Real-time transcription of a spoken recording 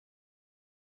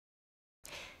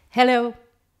Hello!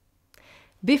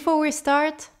 Before we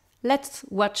start, let's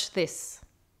watch this.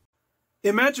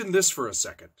 Imagine this for a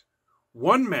second.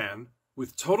 One man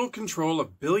with total control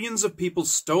of billions of people's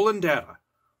stolen data,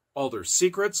 all their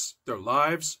secrets, their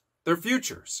lives, their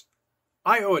futures.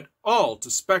 I owe it all to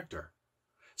Spectre.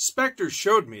 Spectre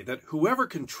showed me that whoever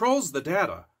controls the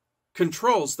data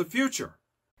controls the future.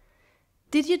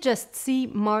 Did you just see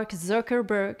Mark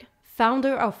Zuckerberg,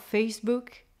 founder of Facebook,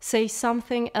 say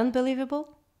something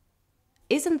unbelievable?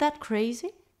 Isn't that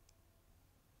crazy?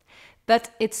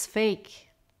 But it's fake.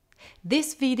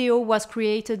 This video was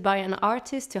created by an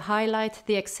artist to highlight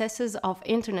the excesses of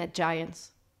internet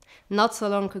giants. Not so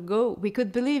long ago, we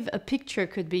could believe a picture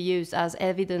could be used as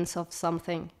evidence of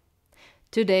something.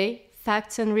 Today,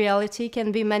 facts and reality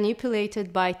can be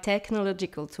manipulated by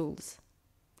technological tools.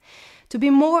 To be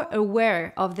more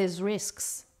aware of these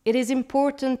risks, it is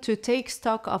important to take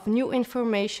stock of new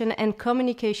information and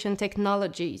communication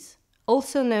technologies,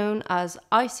 also known as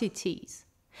ICTs.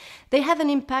 They have an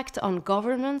impact on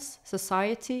governments,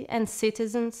 society, and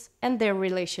citizens and their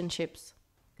relationships.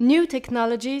 New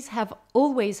technologies have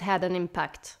always had an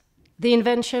impact. The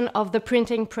invention of the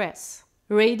printing press,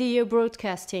 radio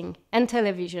broadcasting, and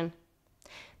television.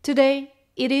 Today,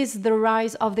 it is the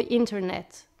rise of the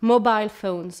internet, mobile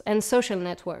phones, and social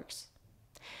networks.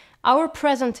 Our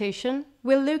presentation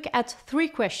will look at 3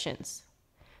 questions.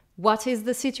 What is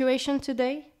the situation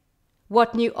today?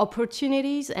 What new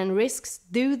opportunities and risks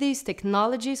do these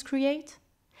technologies create?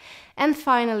 And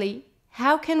finally,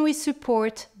 how can we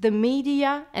support the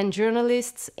media and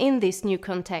journalists in this new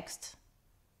context?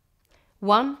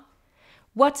 1.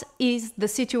 What is the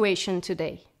situation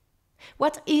today?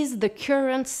 What is the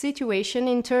current situation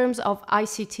in terms of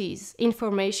ICTs,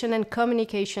 information and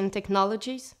communication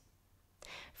technologies?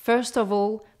 First of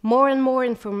all, more and more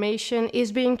information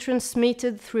is being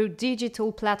transmitted through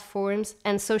digital platforms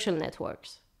and social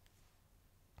networks.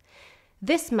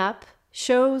 This map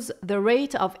shows the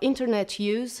rate of internet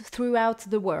use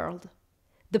throughout the world.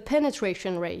 The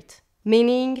penetration rate,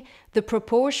 meaning the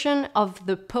proportion of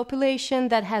the population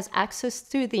that has access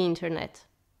to the internet.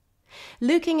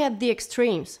 Looking at the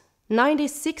extremes,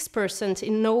 96%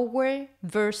 in Norway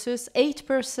versus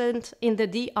 8% in the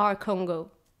DR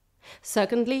Congo.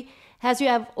 Secondly, as you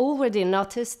have already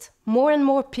noticed, more and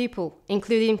more people,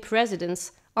 including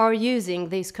presidents, are using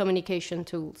these communication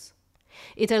tools.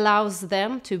 It allows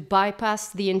them to bypass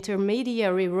the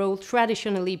intermediary role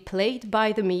traditionally played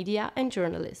by the media and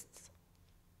journalists.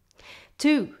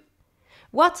 2.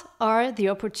 What are the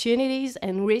opportunities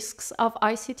and risks of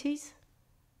ICTs?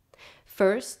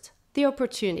 First, the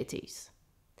opportunities.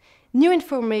 New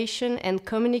information and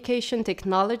communication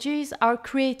technologies are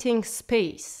creating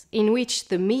space in which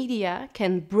the media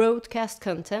can broadcast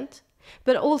content,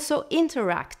 but also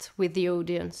interact with the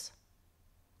audience.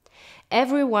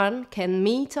 Everyone can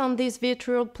meet on these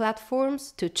virtual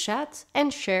platforms to chat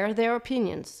and share their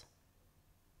opinions.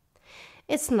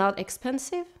 It's not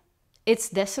expensive, it's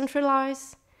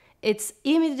decentralized, it's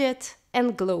immediate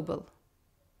and global.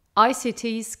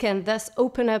 ICTs can thus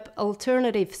open up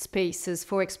alternative spaces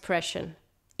for expression,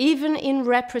 even in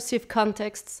repressive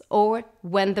contexts or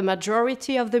when the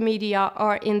majority of the media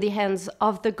are in the hands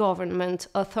of the government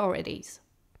authorities.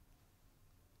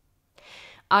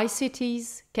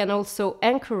 ICTs can also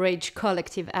encourage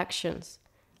collective actions,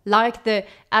 like the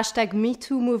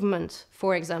 #MeToo movement,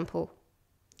 for example.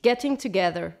 Getting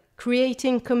together,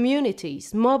 creating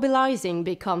communities, mobilizing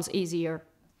becomes easier.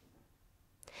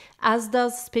 As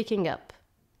does speaking up.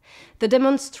 The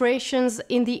demonstrations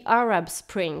in the Arab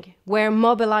Spring, where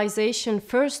mobilization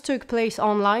first took place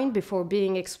online before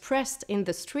being expressed in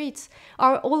the streets,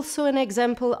 are also an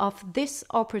example of this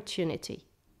opportunity.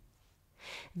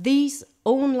 These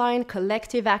online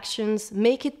collective actions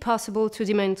make it possible to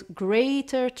demand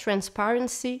greater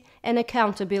transparency and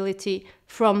accountability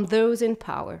from those in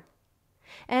power.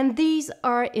 And these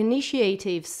are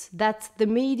initiatives that the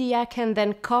media can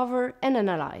then cover and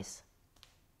analyze.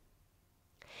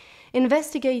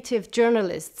 Investigative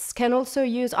journalists can also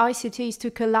use ICTs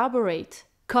to collaborate,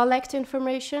 collect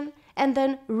information, and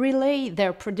then relay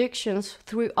their predictions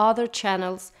through other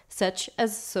channels, such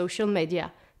as social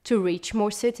media, to reach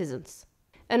more citizens.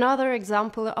 Another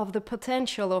example of the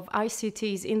potential of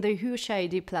ICTs in the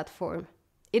Hushaydi platform.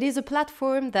 It is a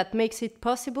platform that makes it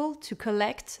possible to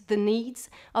collect the needs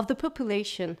of the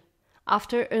population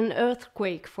after an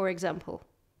earthquake, for example.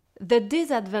 The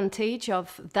disadvantage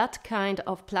of that kind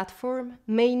of platform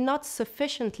may not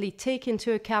sufficiently take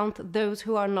into account those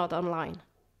who are not online.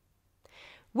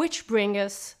 Which bring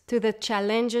us to the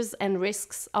challenges and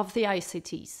risks of the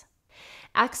ICTs.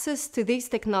 Access to these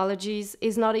technologies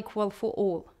is not equal for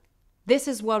all. This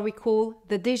is what we call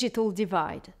the digital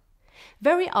divide.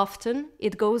 Very often,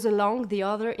 it goes along the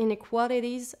other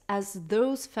inequalities as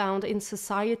those found in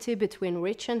society between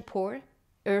rich and poor,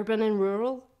 urban and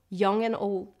rural, young and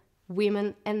old,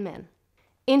 women and men.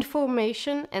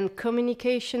 Information and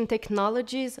communication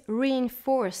technologies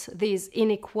reinforce these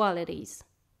inequalities.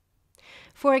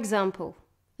 For example,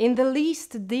 in the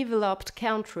least developed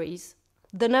countries,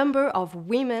 the number of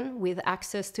women with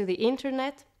access to the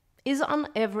internet is on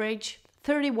average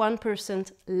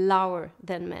 31% lower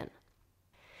than men.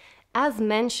 As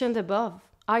mentioned above,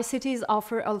 ICTs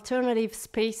offer alternative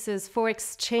spaces for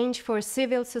exchange for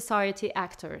civil society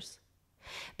actors.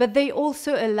 But they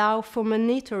also allow for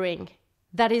monitoring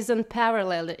that is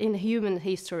unparalleled in human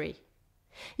history.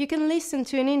 You can listen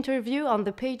to an interview on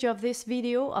the page of this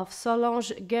video of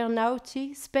Solange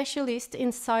Gernauty, specialist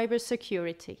in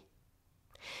cybersecurity.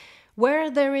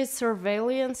 Where there is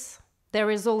surveillance,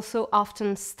 there is also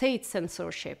often state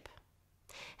censorship.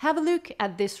 Have a look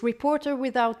at this Reporter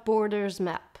Without Borders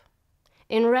map.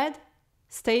 In red,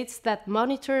 states that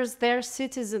monitors their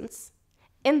citizens.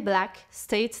 In black,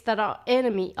 states that are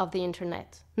enemy of the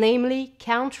internet, namely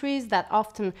countries that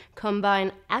often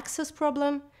combine access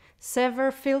problem,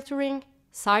 server filtering,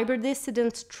 cyber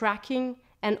dissident tracking,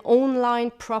 and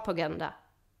online propaganda.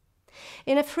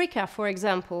 In Africa, for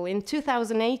example, in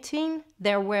 2018,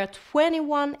 there were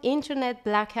 21 internet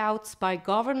blackouts by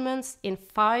governments in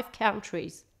 5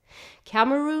 countries: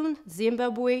 Cameroon,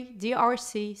 Zimbabwe,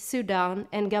 DRC, Sudan,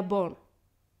 and Gabon.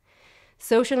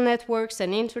 Social networks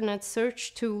and internet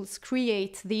search tools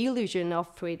create the illusion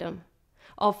of freedom,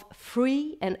 of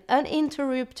free and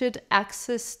uninterrupted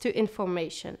access to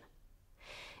information.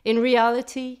 In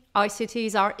reality,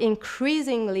 ICTs are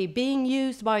increasingly being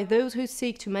used by those who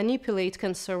seek to manipulate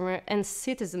consumer and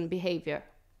citizen behavior.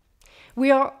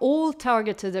 We are all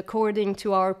targeted according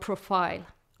to our profile,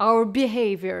 our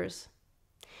behaviors.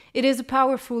 It is a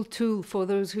powerful tool for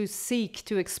those who seek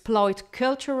to exploit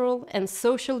cultural and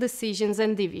social decisions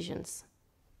and divisions.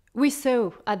 We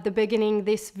saw at the beginning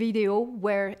this video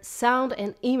where sound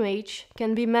and image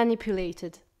can be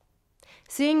manipulated.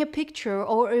 Seeing a picture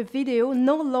or a video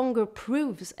no longer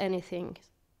proves anything.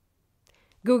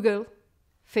 Google,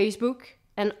 Facebook,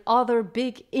 and other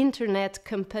big internet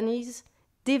companies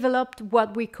developed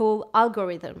what we call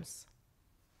algorithms.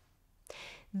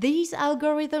 These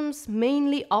algorithms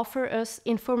mainly offer us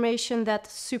information that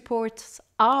supports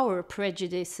our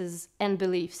prejudices and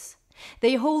beliefs.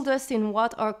 They hold us in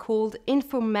what are called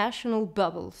informational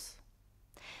bubbles.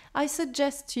 I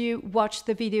suggest you watch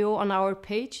the video on our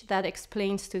page that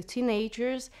explains to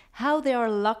teenagers how they are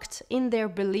locked in their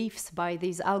beliefs by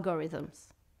these algorithms.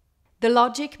 The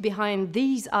logic behind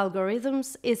these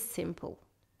algorithms is simple.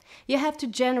 You have to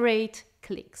generate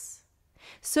clicks.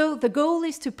 So the goal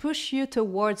is to push you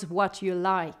towards what you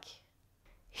like.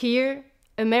 Here,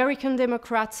 American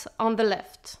Democrats on the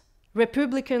left,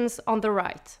 Republicans on the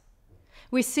right.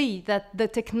 We see that the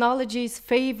technologies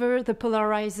favor the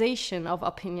polarization of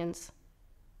opinions.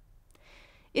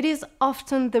 It is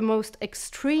often the most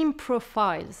extreme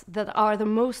profiles that are the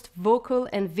most vocal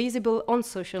and visible on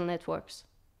social networks.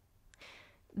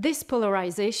 This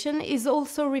polarization is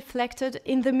also reflected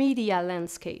in the media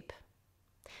landscape.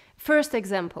 First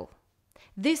example.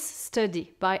 This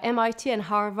study by MIT and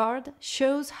Harvard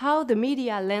shows how the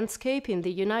media landscape in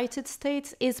the United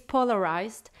States is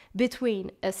polarized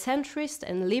between a centrist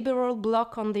and liberal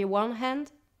bloc on the one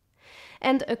hand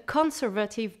and a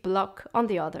conservative bloc on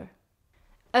the other.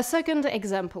 A second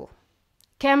example,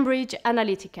 Cambridge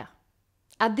Analytica,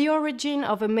 at the origin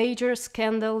of a major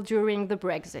scandal during the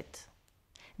Brexit.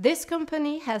 This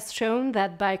company has shown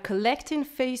that by collecting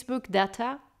Facebook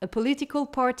data, a political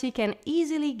party can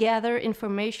easily gather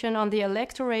information on the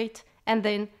electorate and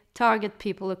then target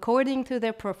people according to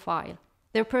their profile,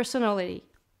 their personality,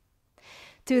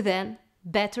 to then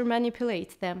better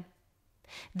manipulate them.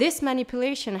 This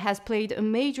manipulation has played a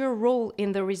major role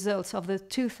in the results of the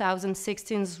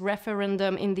 2016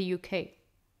 referendum in the UK.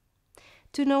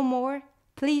 To know more,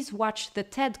 please watch the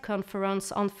TED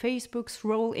conference on Facebook's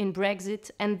role in Brexit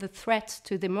and the threat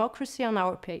to democracy on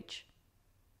our page.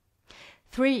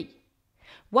 3.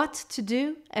 What to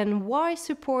do and why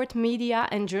support media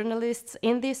and journalists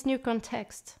in this new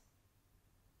context?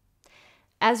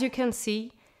 As you can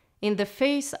see, in the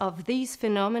face of these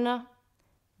phenomena,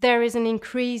 there is an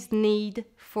increased need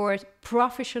for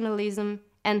professionalism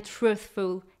and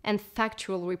truthful and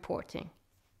factual reporting.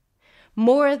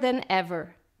 More than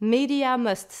ever, media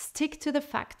must stick to the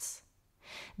facts.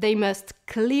 They must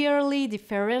clearly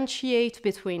differentiate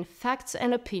between facts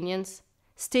and opinions,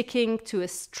 sticking to a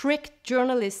strict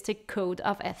journalistic code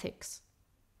of ethics.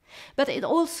 But it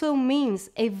also means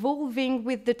evolving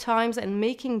with the times and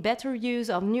making better use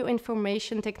of new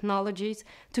information technologies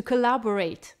to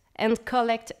collaborate and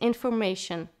collect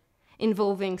information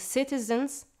involving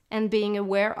citizens and being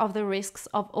aware of the risks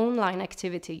of online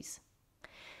activities.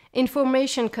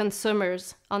 Information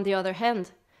consumers, on the other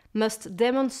hand, must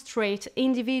demonstrate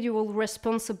individual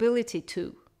responsibility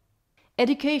too.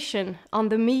 Education on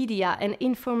the media and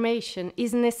information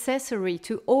is necessary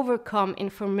to overcome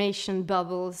information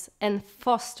bubbles and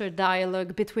foster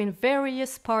dialogue between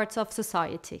various parts of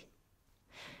society.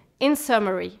 In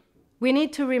summary, we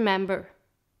need to remember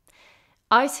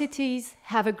ICTs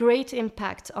have a great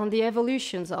impact on the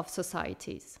evolutions of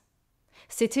societies.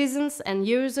 Citizens and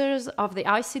users of the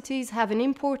ICTs have an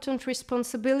important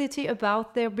responsibility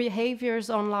about their behaviors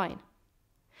online.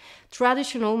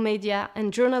 Traditional media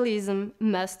and journalism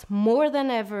must, more than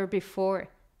ever before,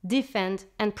 defend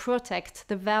and protect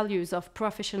the values of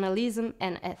professionalism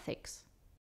and ethics.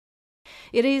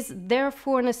 It is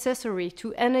therefore necessary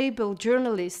to enable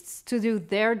journalists to do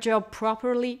their job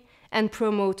properly and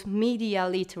promote media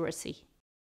literacy.